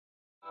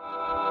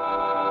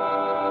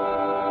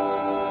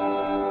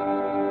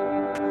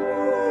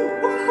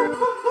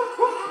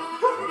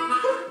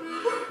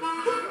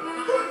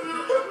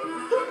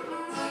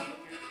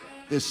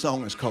This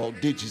song is called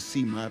Did You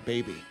See My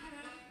Baby?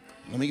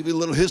 Let me give you a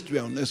little history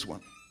on this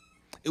one.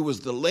 It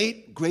was the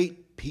late,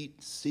 great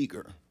Pete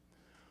Seeger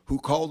who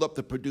called up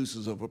the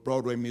producers of a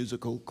Broadway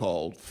musical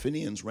called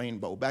Finian's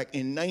Rainbow back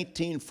in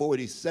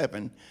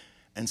 1947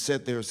 and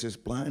said, there's this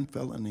blind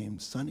fella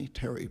named Sonny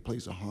Terry,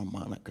 plays a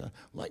harmonica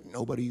like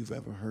nobody you've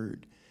ever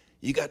heard.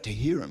 You got to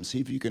hear him,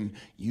 see if you can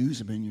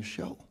use him in your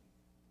show.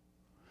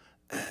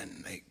 And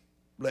they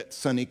let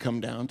Sonny come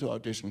down to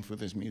audition for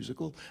this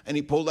musical, and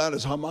he pulled out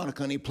his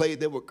harmonica and he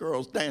played. There were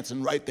girls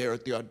dancing right there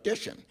at the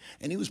audition,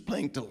 and he was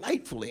playing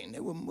delightfully, and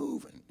they were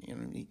moving. You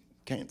know, he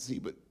can't see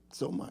but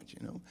so much,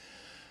 you know.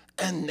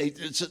 And they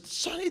said,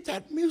 Sonny,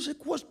 that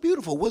music was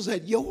beautiful. Was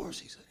that yours?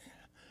 He said, yeah.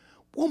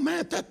 Well,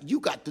 man, you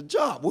got the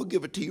job. We'll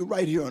give it to you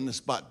right here on the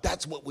spot.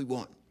 That's what we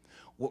want.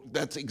 Well,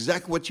 that's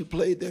exactly what you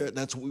played there.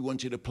 That's what we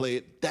want you to play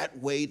it that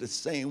way, the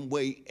same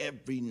way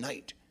every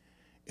night.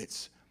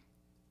 It's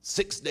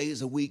 6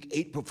 days a week,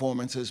 8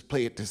 performances,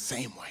 play it the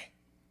same way.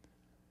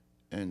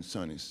 And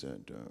Sonny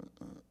said,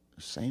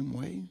 same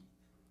way?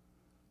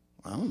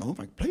 I don't know if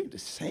I can play it the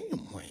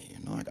same way.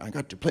 You know, I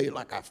got to play it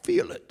like I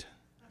feel it.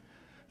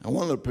 And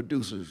one of the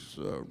producers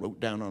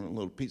wrote down on a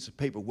little piece of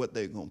paper what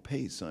they're going to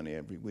pay Sonny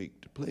every week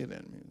to play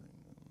that music.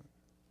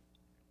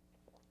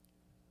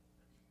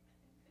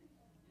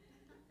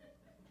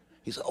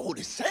 He said, oh,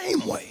 the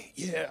same way.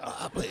 Yeah,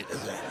 I play it the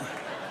same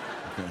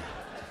way.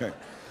 Okay.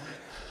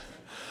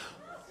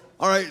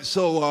 All right,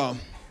 so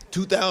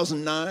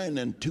 2009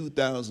 and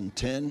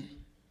 2010,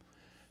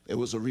 there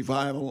was a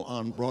revival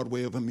on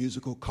Broadway of a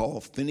musical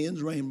called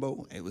Finian's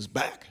Rainbow. It was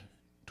back,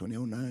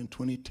 2009,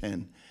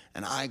 2010,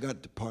 and I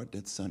got the part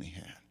that Sonny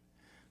had.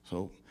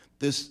 So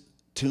this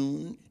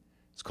tune,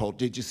 it's called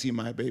Did You See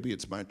My Baby?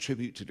 It's my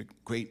tribute to the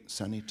great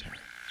Sonny Terry.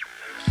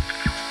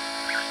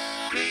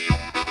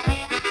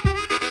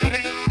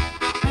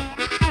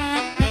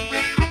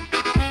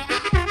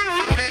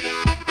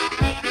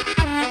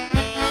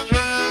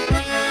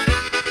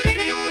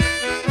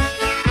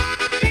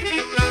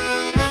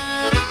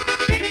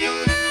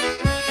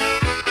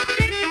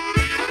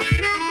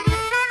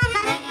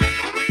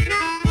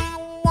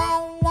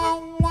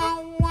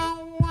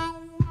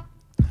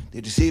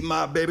 Did you see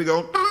my baby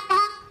go?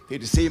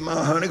 Did you see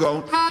my honey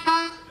go?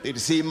 Did you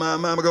see my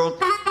mama go?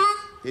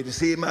 Did you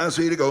see my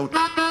sweetie go?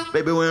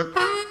 Baby went,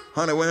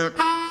 honey went,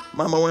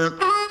 mama went,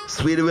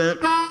 sweetie went,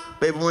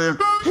 baby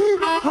went. Hee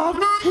haw,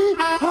 hee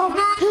haw,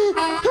 hee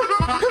haw.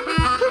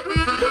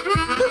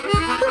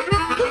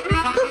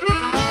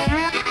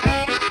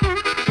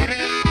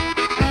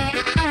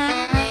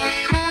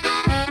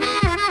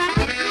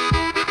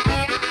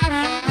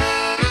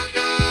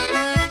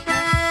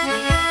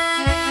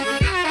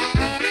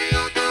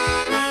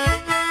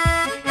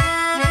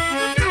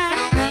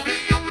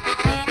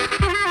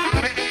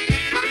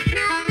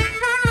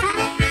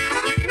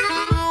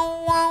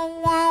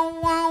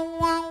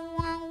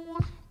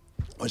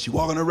 Was she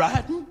walking or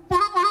riding?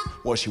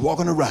 Was she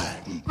walking or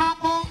riding?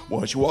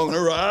 Was she walking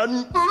or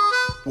riding?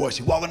 Was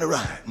she walking or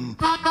riding?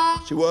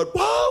 She was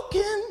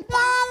walking,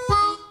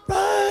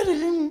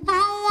 riding,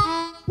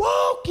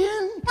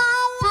 walking,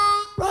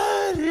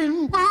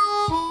 riding.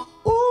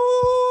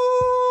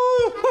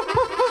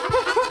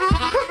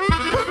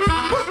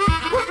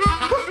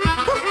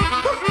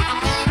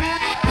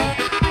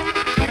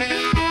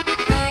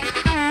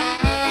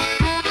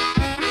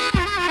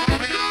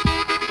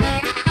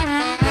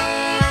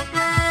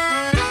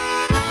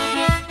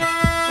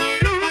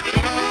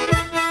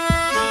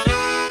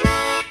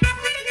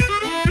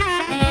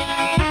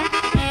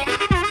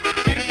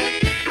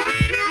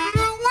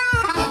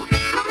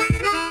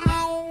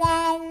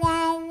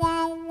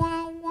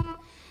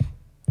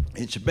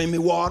 Did she bring me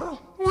water?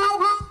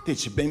 Did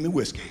she bring me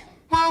whiskey?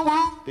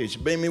 Did she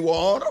bring me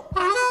water?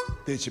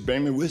 Did she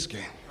bring me whiskey?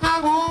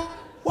 Water,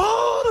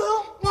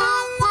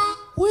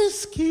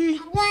 whiskey,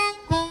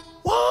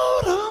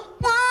 water,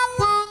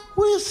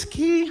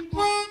 whiskey.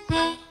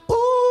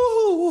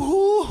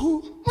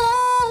 Ooh,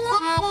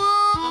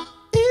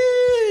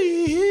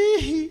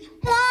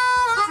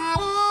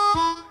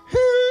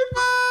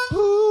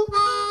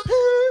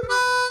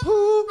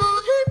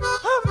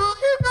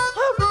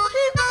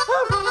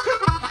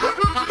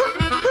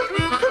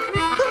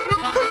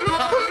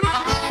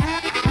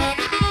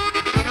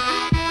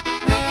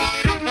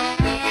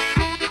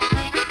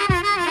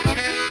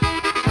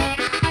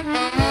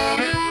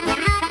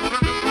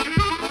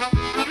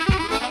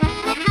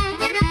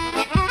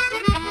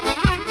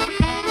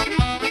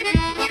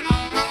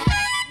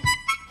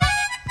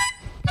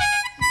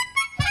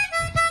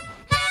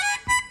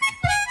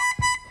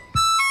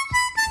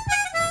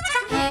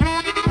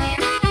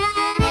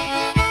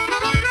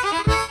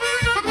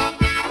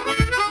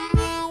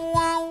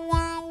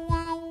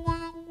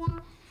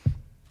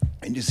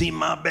 Did you see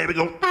my baby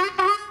go?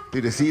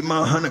 Did you see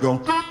my honey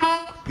go?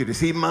 Did you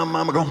see my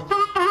mama go?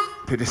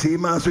 Did you see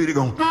my sweetie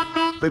go?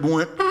 Baby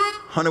went,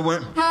 honey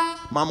went,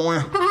 mama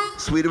went,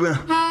 sweetie went,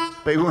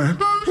 baby went.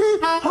 Hee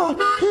haw,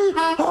 hee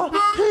haw,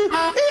 hee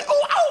haw, hee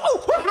oh,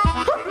 oh, oh.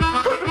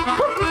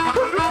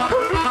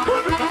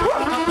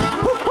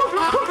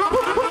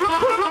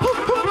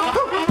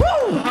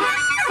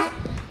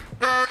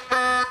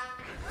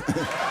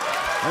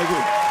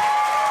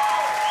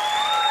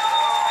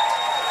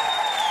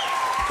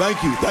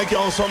 Thank you. Thank you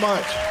all so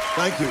much.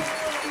 Thank you.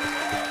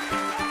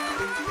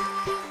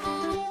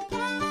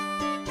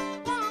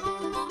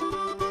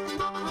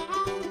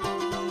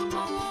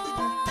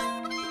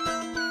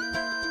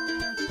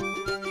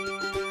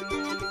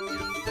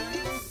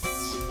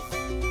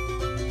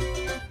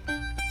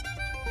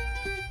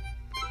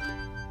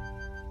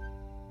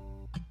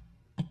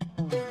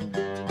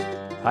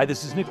 Hi,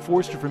 this is Nick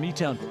Forster from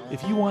eTown.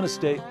 If you want to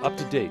stay up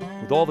to date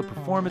with all the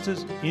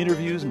performances,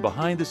 interviews, and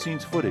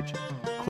behind-the-scenes footage,